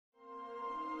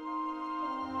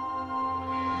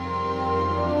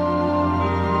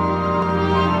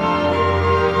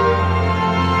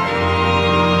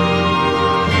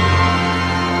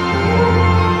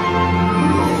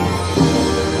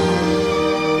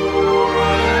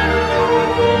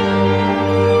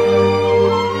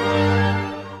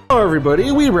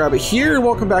everybody, Weeb here, and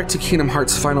welcome back to Kingdom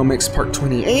Hearts Final Mix Part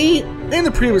 28. In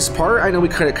the previous part, I know we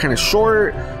cut it kind of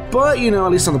short, but you know,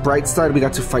 at least on the bright side, we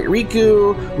got to fight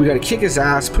Riku, we got to kick his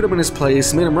ass, put him in his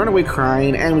place, made him run away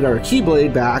crying, and we got our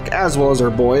Keyblade back, as well as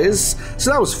our boys, so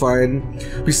that was fun.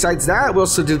 Besides that, we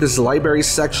also did this library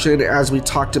section as we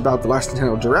talked about the last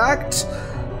Nintendo Direct.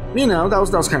 You know, that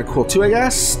was kind of cool too, I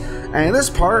guess. And in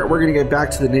this part, we're going to get back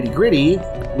to the nitty-gritty,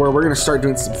 where we're going to start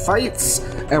doing some fights,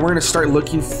 and we're going to start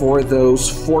looking for those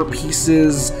 4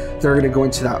 pieces that are going to go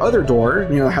into that other door,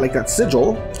 you know, that had like that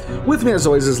sigil. With me as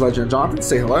always is Legend Jonathan.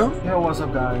 Say hello. Yo, what's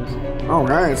up, guys?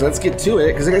 Alright, so let's get to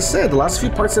it, because like I said, the last few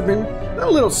parts have been a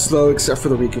little slow except for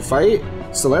the Riku fight,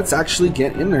 so let's actually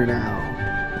get in there now.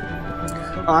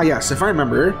 Yes, if I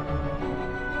remember...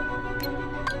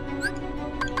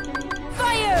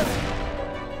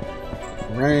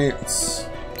 Right.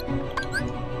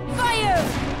 Fire!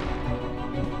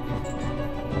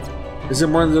 Is it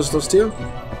more than just those 2?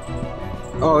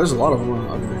 Oh, there's a lot of them.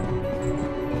 Okay.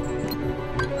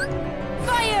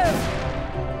 Fire!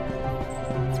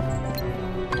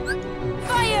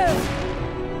 Fire!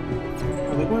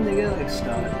 I think when they get like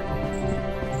stuck,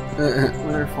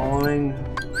 when they're following.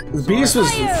 The Beast was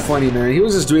funny, man. He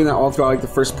was just doing that all throughout like the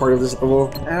first part of this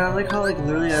level. And I like how like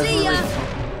literally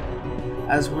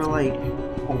as we're like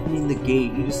opening the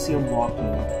gate, you just see him walking.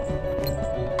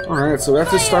 Alright, so we have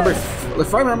to start by...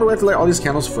 If I remember, we have to light all these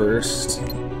candles first.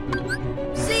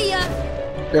 See ya!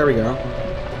 There we go.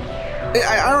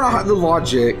 I don't know how the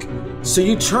logic. So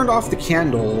you turned off the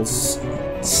candles.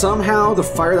 Somehow the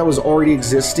fire that was already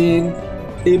existing,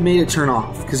 it made it turn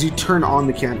off. Because you turned on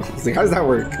the candles. Like, how does that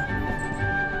work?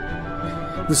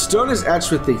 The stone is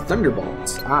etched with a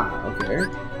thunderbolt. Ah, okay.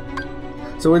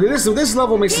 So this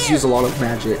level makes us use a lot of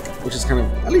magic, which is kind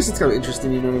of, at least it's kind of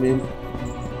interesting, you know what I mean?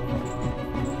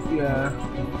 Yeah.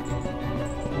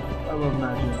 I love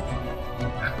magic.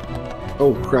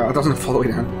 Oh crap, I thought I was gonna fall all the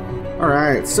way down.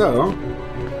 Alright, so,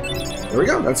 there we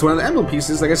go. That's one of the emblem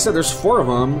pieces. Like I said, there's 4 of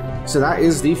them, so that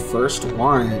is the first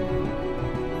one.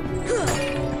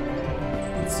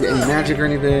 Let's see, any magic or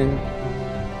anything?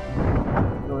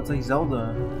 No, it's like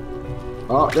Zelda.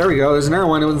 Oh, there we go. There's another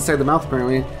one. It was inside the mouth,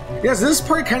 apparently. Yes, this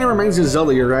part kind of reminds me of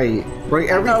Zelda. You're right. Right,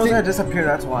 everything. I was gonna disappear.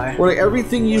 That's why. Well, like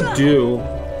everything you do,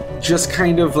 just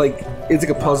kind of like it's like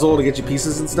a puzzle to get you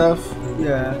pieces and stuff.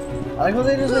 Yeah. I like how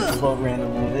they just like float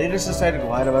randomly. They just decided to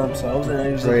glide by themselves and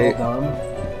they just like all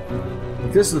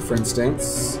dumb. This is, for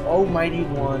instance. Oh, mighty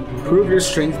one. Prove your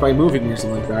strength by moving or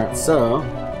something like that. So.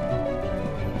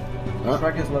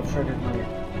 Shrek is left, Shrek is right.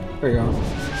 There you go.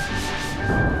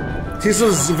 This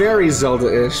is very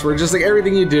Zelda-ish, where just like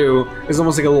everything you do is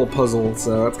almost like a little puzzle,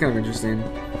 so that's kind of interesting.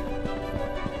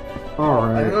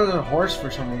 Alright. I know there's a horse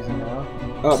for some reason, though.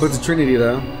 Oh, but it's a Trinity,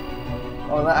 though.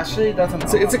 Oh, actually, that's an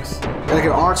ox. It's like an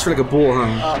ox or like a bull,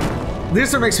 huh?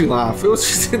 This one makes me laugh. It was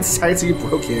just inside, so you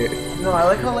broke it. No, I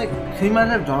like how, like, can you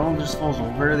imagine if Donald just falls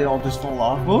over, they all just fall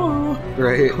off?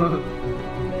 Right. Hold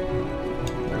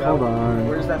on.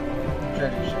 Where's that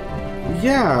treasure?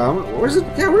 Yeah, where's it?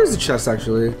 Yeah, where's the chest,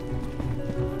 actually?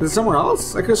 Is it somewhere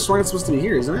else? I could have sworn it's supposed to be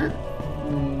here, isn't it?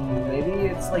 Maybe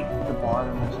it's like the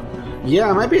bottom or something. Yeah,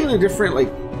 it might be in a different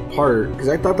like part because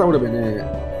I thought that would have been it.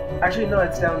 Actually, no,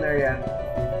 it's down there. Yeah,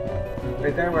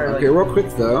 right there. Where okay, real quick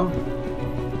though.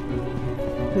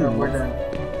 No, we're done.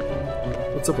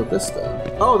 What's up with this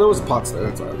though? Oh, there was pots there.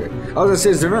 That's why. Okay. I was gonna say,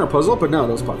 is there not a puzzle? But no,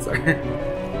 those pots there.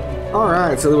 All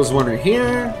right, so there was one right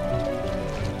here.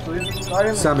 So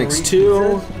that makes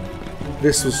 2. Pieces.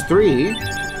 This was 3.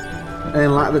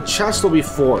 And the chest will be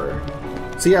 4.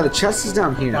 So yeah, the chest is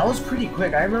down here. That was pretty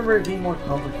quick. I remember it being more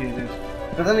complicated.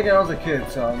 But then again, I was a kid,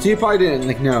 so... So you probably didn't,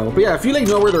 like, know. But yeah, if you, like,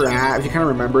 know where they're at, if you kind of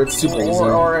remember, it's super easy.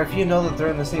 Or if you know that they're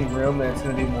in the same room, then it's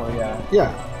going to be more, yeah.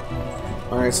 Yeah.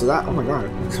 Alright, so that... Oh my god.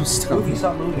 I'm stuck. Move,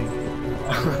 stop moving.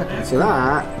 So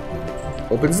that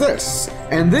opens this.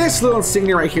 And this little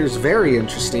insignia right here is very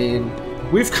interesting.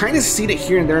 We've kind of seen it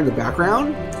here and there in the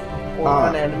background. Or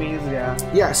on enemies, yeah.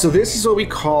 Yeah, so this is what we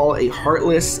call a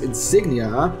Heartless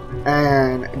insignia,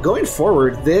 and going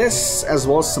forward, this, as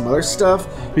well as some other stuff,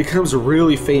 becomes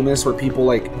really famous where people,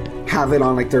 like, have it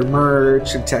on, like, their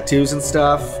merch and tattoos and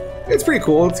stuff. It's pretty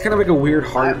cool. It's kind of like a weird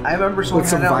heart I remember someone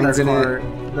with some had vines in it.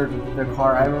 Their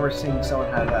car, I remember seeing someone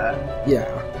had that. Yeah.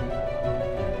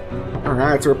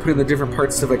 Alright, so we're putting the different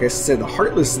parts of, like I said, the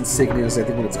Heartless insignia is, I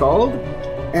think, what it's called.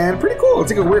 And pretty cool. It's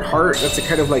like a weird heart that's a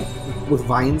kind of, like, with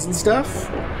vines and stuff.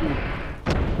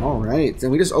 Alright,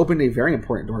 and we just opened a very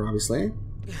important door, obviously.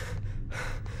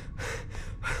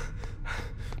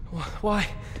 Why?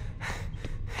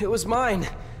 It was mine.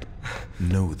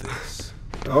 Know this.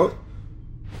 Oh.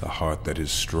 The heart that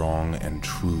is strong and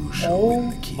true shall Oh win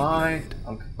the key. my.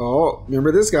 Okay. Oh,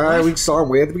 remember this guy? We saw him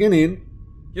way at the beginning.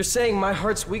 You're saying my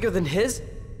heart's weaker than his?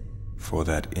 For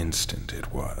that instant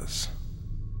it was.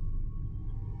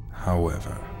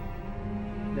 However,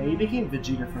 Now you became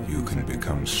Vegeta for a you few can seconds.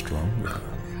 become stronger.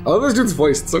 I love this dude's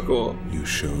voice. It's so cool. You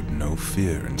showed no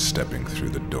fear in stepping through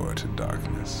the door to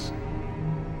darkness.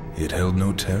 It held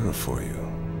no terror for you.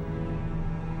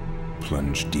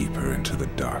 Plunge deeper into the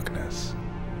darkness,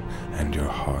 and your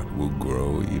heart will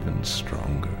grow even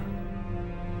stronger.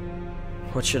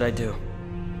 What should I do?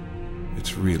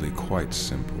 It's really quite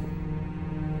simple.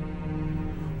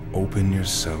 Open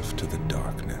yourself to the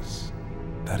darkness.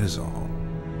 That is all.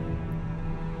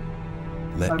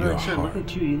 Let I'm your not sure. Look heart,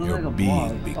 at you. You look your like a being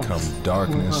blob. become Oh,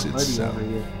 darkness buddy itself. over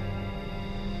here.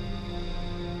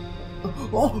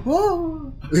 Oh,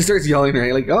 oh, He starts yelling,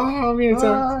 right? Like, oh, I'm gonna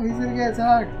attack. he's gonna get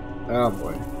attacked. Oh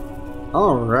boy.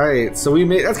 Alright, so we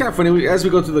made. That's kind of funny. As we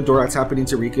go through the door, that's happening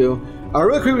to Riku.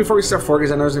 Really quick before we step forward,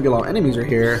 because I know there's gonna be a lot of enemies right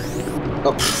here.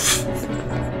 Oh,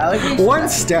 I like these one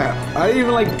step. I didn't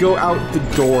even like go out the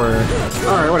door.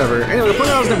 Alright, whatever. Anyway, the point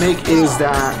I was gonna make is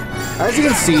that, as you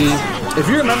can see, if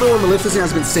you remember what Maleficent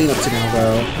has been saying up to now,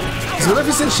 though, because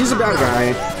Maleficent, she's a bad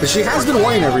guy, but she has been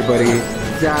warning everybody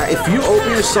that if you open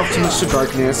yourself too much to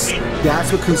darkness,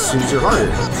 that's what consumes your heart.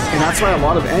 And that's why a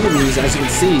lot of enemies, as you can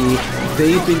see,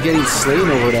 they've been getting slain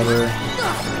or whatever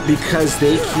because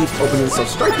they keep opening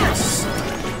themselves to darkness.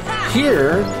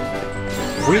 Here,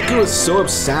 Riku is so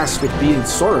obsessed with beating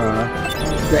Sora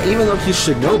that even though he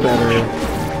should know better,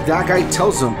 that guy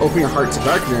tells him, open your heart to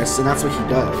darkness, and that's what he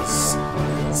does.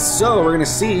 So we're gonna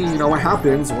see, what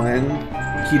happens when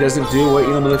he doesn't do what,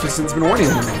 Maleficent's been warning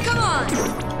him. Come on!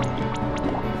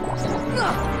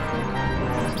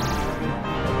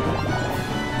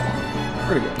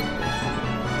 Pretty good.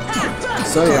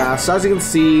 So yeah, so as you can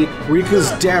see,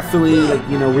 Riku's definitely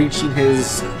reaching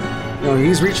his,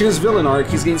 he's reaching his villain arc.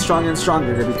 He's getting stronger and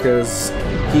stronger because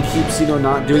he keeps,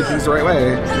 not doing things the right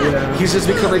way. Yeah. He's just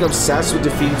become obsessed with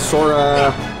defeating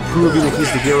Sora, proving that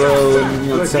he's the hero,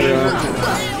 and etc.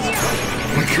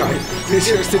 Oh my god, this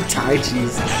is the Tai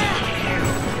Chi's.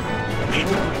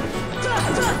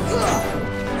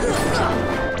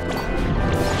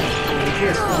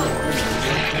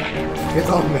 It's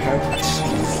all mad.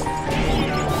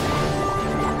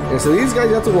 Yeah, so these guys,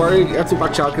 you have to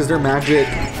watch out because they're magic.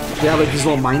 They have these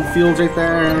little minefields right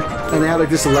there, and they have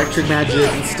this electric magic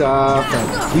and stuff.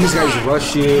 And these guys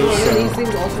rush you. And So, these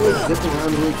things also zip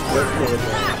around really quick.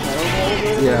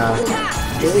 yeah.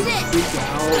 Really freaked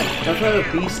out. That's why the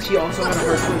Beast, he also had a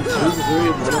hard time too, because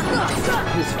really one of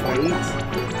his fights,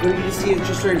 where you just see it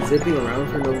just started zipping around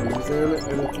for no reason,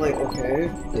 and it's like,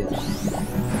 okay.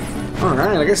 Yeah.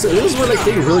 Alright, I guess this is where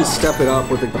they really step it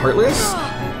up with the Heartless.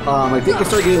 They can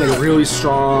start getting really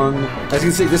strong. As you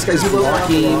can see, this guy's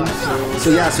blocking.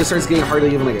 So yeah, so it starts getting hard to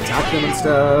even attack them and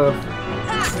stuff.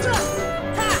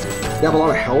 They have a lot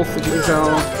of health, if you can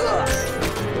tell.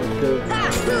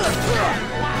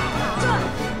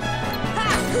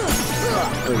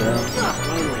 There we go.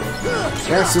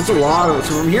 Yeah, so it's a lot of.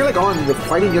 So from here on, the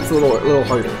fighting gets a little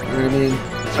harder. You know what I mean?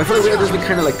 I feel like we have just been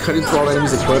kind of cutting through all the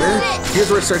enemies that could. Here's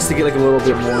where it starts to get a little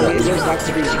bit more. It goes back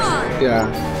to being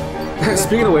Yeah.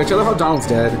 Speaking of which, I love how Donald's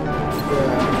dead.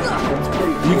 that's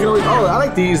pretty cool. You can always. Oh, I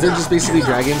like these. They're just basically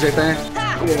dragons right there.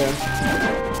 Yeah.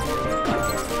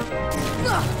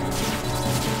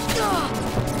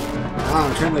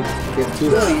 I'm trying to get to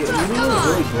Really, it. you know what's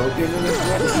really broken in this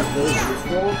one? This is really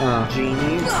useful.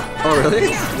 Genies. Oh, really?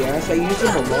 Yes, I use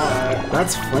them a lot.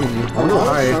 That's funny. I A wonder lot of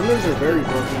why. summons are very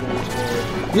broken in this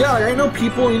one. Yeah, I know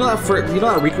people. You know that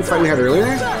Riku fight we had earlier.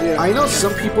 Yeah. I know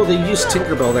some people they use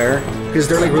Tinkerbell there because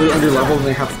they're really under leveled and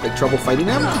they have trouble fighting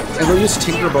them, and they'll use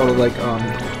Tinkerbell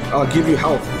to give you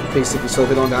health basically so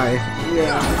they don't die.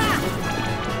 Yeah.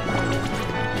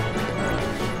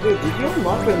 Dude, did you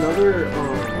unlock another,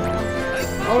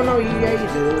 Oh no, yeah, you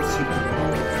did. Let's see.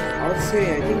 I would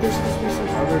say, I think there's supposed to be some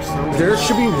other summons. There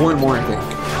should be one more, I think.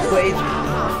 But it's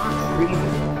pretty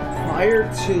prior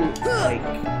to,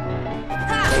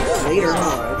 later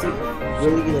on. It's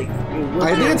really,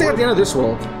 I think it's at the end of this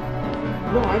world.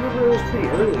 No, I remember it was pretty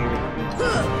early. I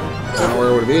don't know where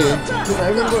it would be. Because I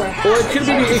remember I had Or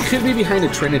it could be behind a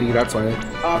Trinity. That's why.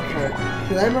 Okay.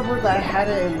 Because I remember that I had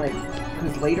it in,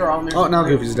 because later on there's... Oh, now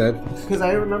Goofy's dead. Because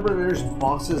I remember there's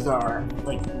bosses that are,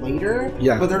 later.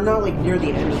 Yeah. But they're not, near the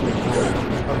end of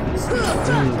this.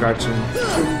 Gotcha.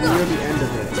 They're near the end of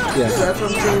it. Yeah. So that's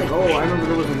what I'm saying, oh, I remember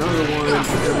there was another one,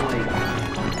 but then,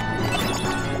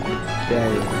 Yeah.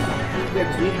 yeah,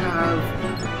 because we have,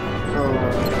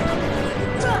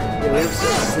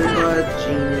 Simba,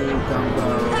 Genie, Dumbo,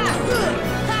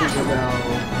 about...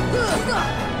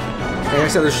 Like I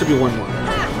said, there should be one more.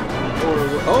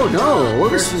 Oh no!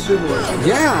 What was...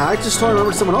 Yeah, I just totally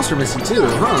remembered someone else you're missing too,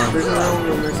 huh? There's another one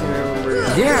we're missing, I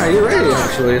remember. Yeah, you're right,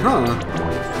 actually, huh?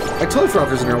 I totally forgot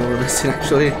there's another one we're missing,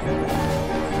 actually.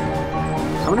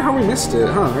 I wonder how we missed it,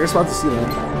 huh? I guess we'll have to see that.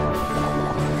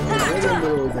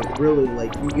 Like really,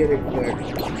 like you get it quick.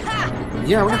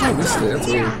 Yeah, I wonder how I missed it. That's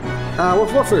weird.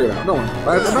 We'll figure it out. Don't worry.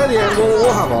 By the end,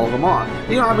 we'll have all of them on.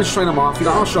 You know, I've been showing them off. You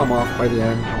know, I'll show them off by the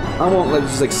end. I won't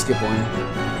just like skip one.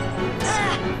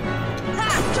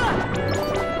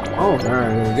 Oh, alright,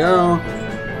 there we go.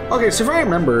 Okay, so if I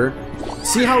remember,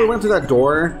 see how we went through that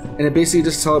door and it basically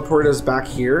just teleported us back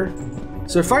here?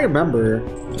 So if I remember,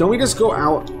 don't we just go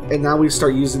out and now we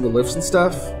start using the lifts and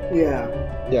stuff? Yeah.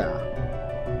 Yeah.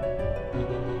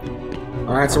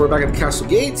 Alright, so we're back at the castle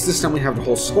gates. This time we have the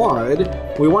whole squad.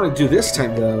 What we want to do this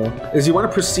time, though, is you want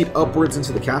to proceed upwards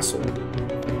into the castle.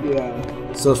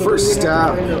 Yeah. So the first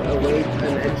step... An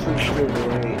entrance to the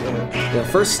way, yeah,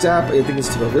 first step, I think, is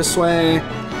to go this way.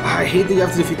 I hate that you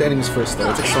have to defeat the enemies first, though.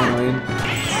 It's like so annoying.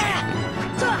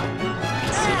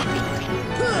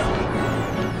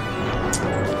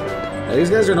 Yeah, these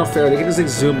guys are no fair. They can just like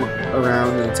zoom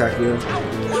around and attack you.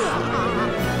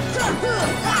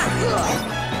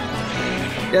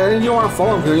 Yeah, and you don't want to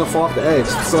follow them because you'll fall off the edge.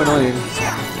 It's so annoying.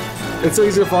 It's so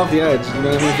easy to fall off the edge. You know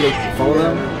what I mean? If you like, follow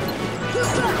them.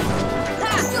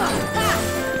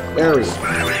 There we go.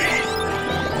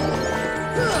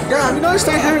 Yeah, have you noticed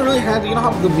I haven't really had, you know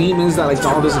how the meme is that like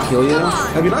Donald doesn't kill you?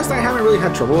 Have you noticed I haven't really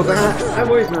had trouble with that? I've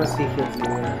always noticed he kills you.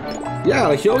 Yeah,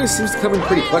 like he always seems to come in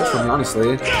pretty clutch for me,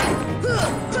 honestly. There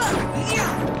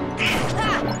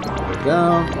we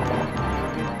go.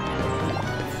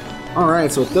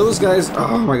 Alright, so with those guys,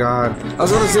 oh my god. I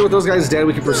was gonna say with those guys dead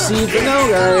we can proceed, but no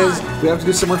guys, we have to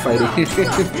do some more fighting. Just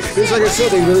like I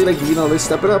said, they really like, you know, they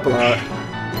step it up a lot.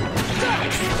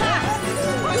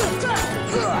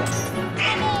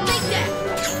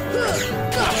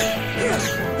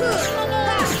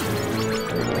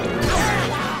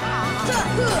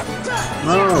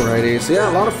 Alrighty, so yeah,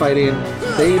 a lot of fighting.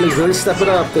 They like really step it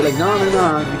up. They're like, no,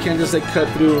 you can't just like cut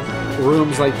through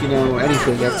rooms like, you know,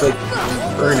 anything. You have to like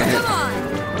earn it.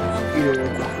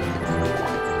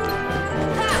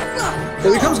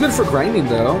 It becomes good for grinding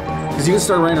though, because you can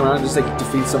start running around and just like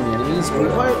defeat some of the enemies. You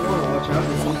might want to watch out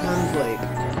because sometimes like,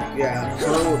 yeah,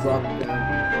 someone will drop it down.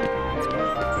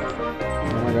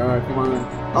 Oh my god, come on.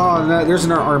 Oh, and there's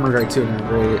an armor guy too now,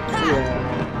 great. Yeah.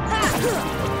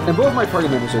 And both my party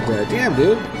members are dead. Damn,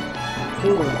 dude.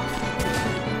 Kill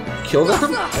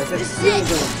them?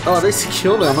 Oh, they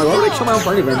killed them. I'm like, why would I kill my own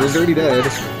party members? They're already dead.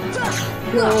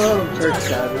 Church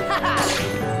savage.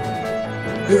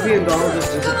 Goofy and Donald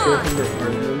just disappear from their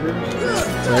party members.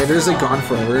 Right, they're just like gone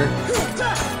forever.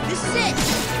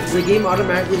 The game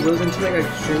automatically goes into like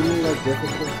extremely like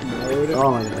difficult mode.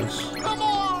 Oh my gosh.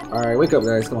 Alright, wake up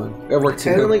guys, come on. We have work to do.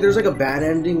 And then like there's like a bad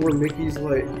ending where Mickey's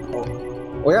like, oh.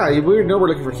 Well, yeah, we know we're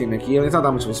looking for King Mickey. I mean, it's not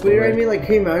that much of a spoiler. But you know what I mean? Like,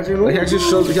 can you imagine? Like, he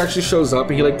actually shows up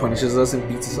and he like punishes us and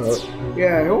beats us up.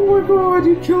 Yeah. Oh my god,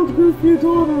 you killed Goofy and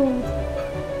Donald.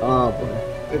 Oh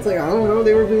boy. It's like, I don't know,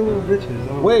 they were being little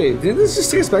bitches. Wait, didn't this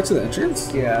just take us back to the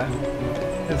entrance? Yeah.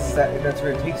 Because that's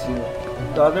where it takes you.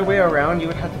 The other way around, you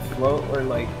would have to float or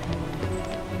like.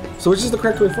 So which is the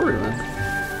correct way forward, man?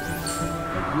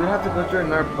 You would have to go through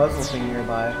another puzzle thing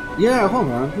nearby. Yeah, hold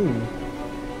on.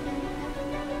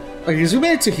 Okay, so we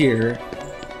made it to here.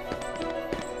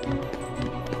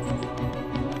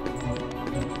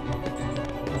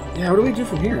 Yeah, what do we do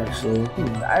from here, actually?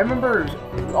 I remember...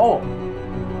 Oh!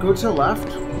 Go to the left.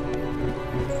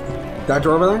 That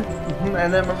door over there?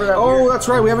 And then remember that Oh, that's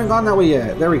right, we haven't gone that way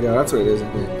yet. There we go, that's what it is,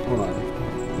 I think. Hold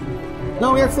on.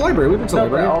 No, yeah, it's the library. We've been to the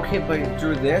library. Okay, but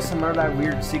through this, remember that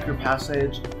weird secret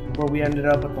passage where we ended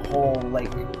up with the whole,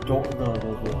 like, door,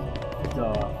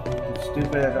 the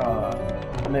stupid,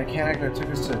 mechanic that took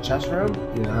us to the chest room.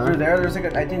 Yeah. Through there, there's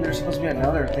like I think there's supposed to be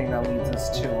another thing that leads us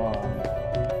to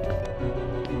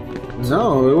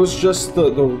No, it was just the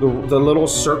little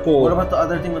circle. What about the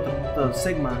other thing with the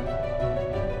Sigma?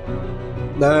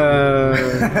 No,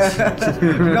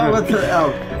 with the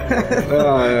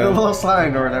the little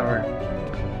sign or whatever.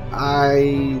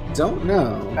 I don't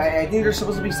know. I think there's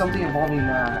supposed to be something involving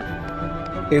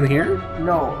that. In here?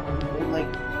 No, in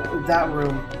like that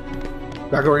room.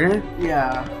 Back over here?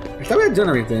 Yeah. I thought we had done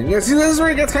everything. Yeah, see, this is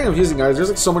where it gets kind of confusing, guys. There's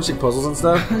like so much like puzzles and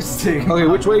stuff. Okay,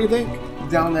 which way do you think?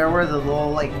 Down there where the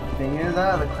little like thing is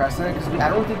at, the crescent, because I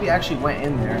don't think we actually went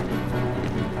in there.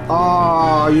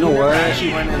 Oh, you know what?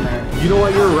 Actually went in there. You know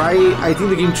what? You're right. I think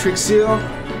the game tricks you.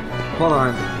 Hold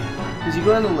on. Because you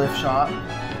go in the lift shop,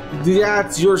 Yeah,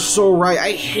 you're so right.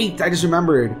 I just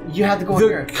remembered. You had to go The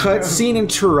here. cutscene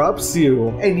interrupts you.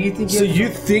 And you think You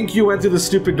think you went through the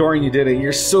stupid door and you didn't.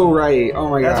 You're so right. Oh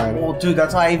my god. Well, dude,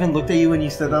 that's why I even looked at you when you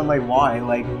said that. I'm like, why?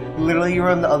 Like, literally, you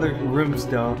were in the other room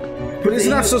still. But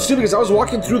isn't that so stupid? Because I was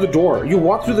walking through the door. You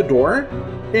walk through the door,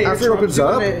 after it opens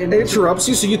up, it interrupts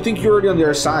you, so you think you're already on the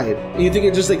other side. And you think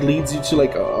it just like leads you to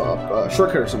like a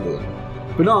shortcut or something.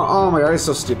 But no, oh my god, it's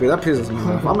so stupid. That pisses me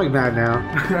off. I'm like mad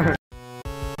now.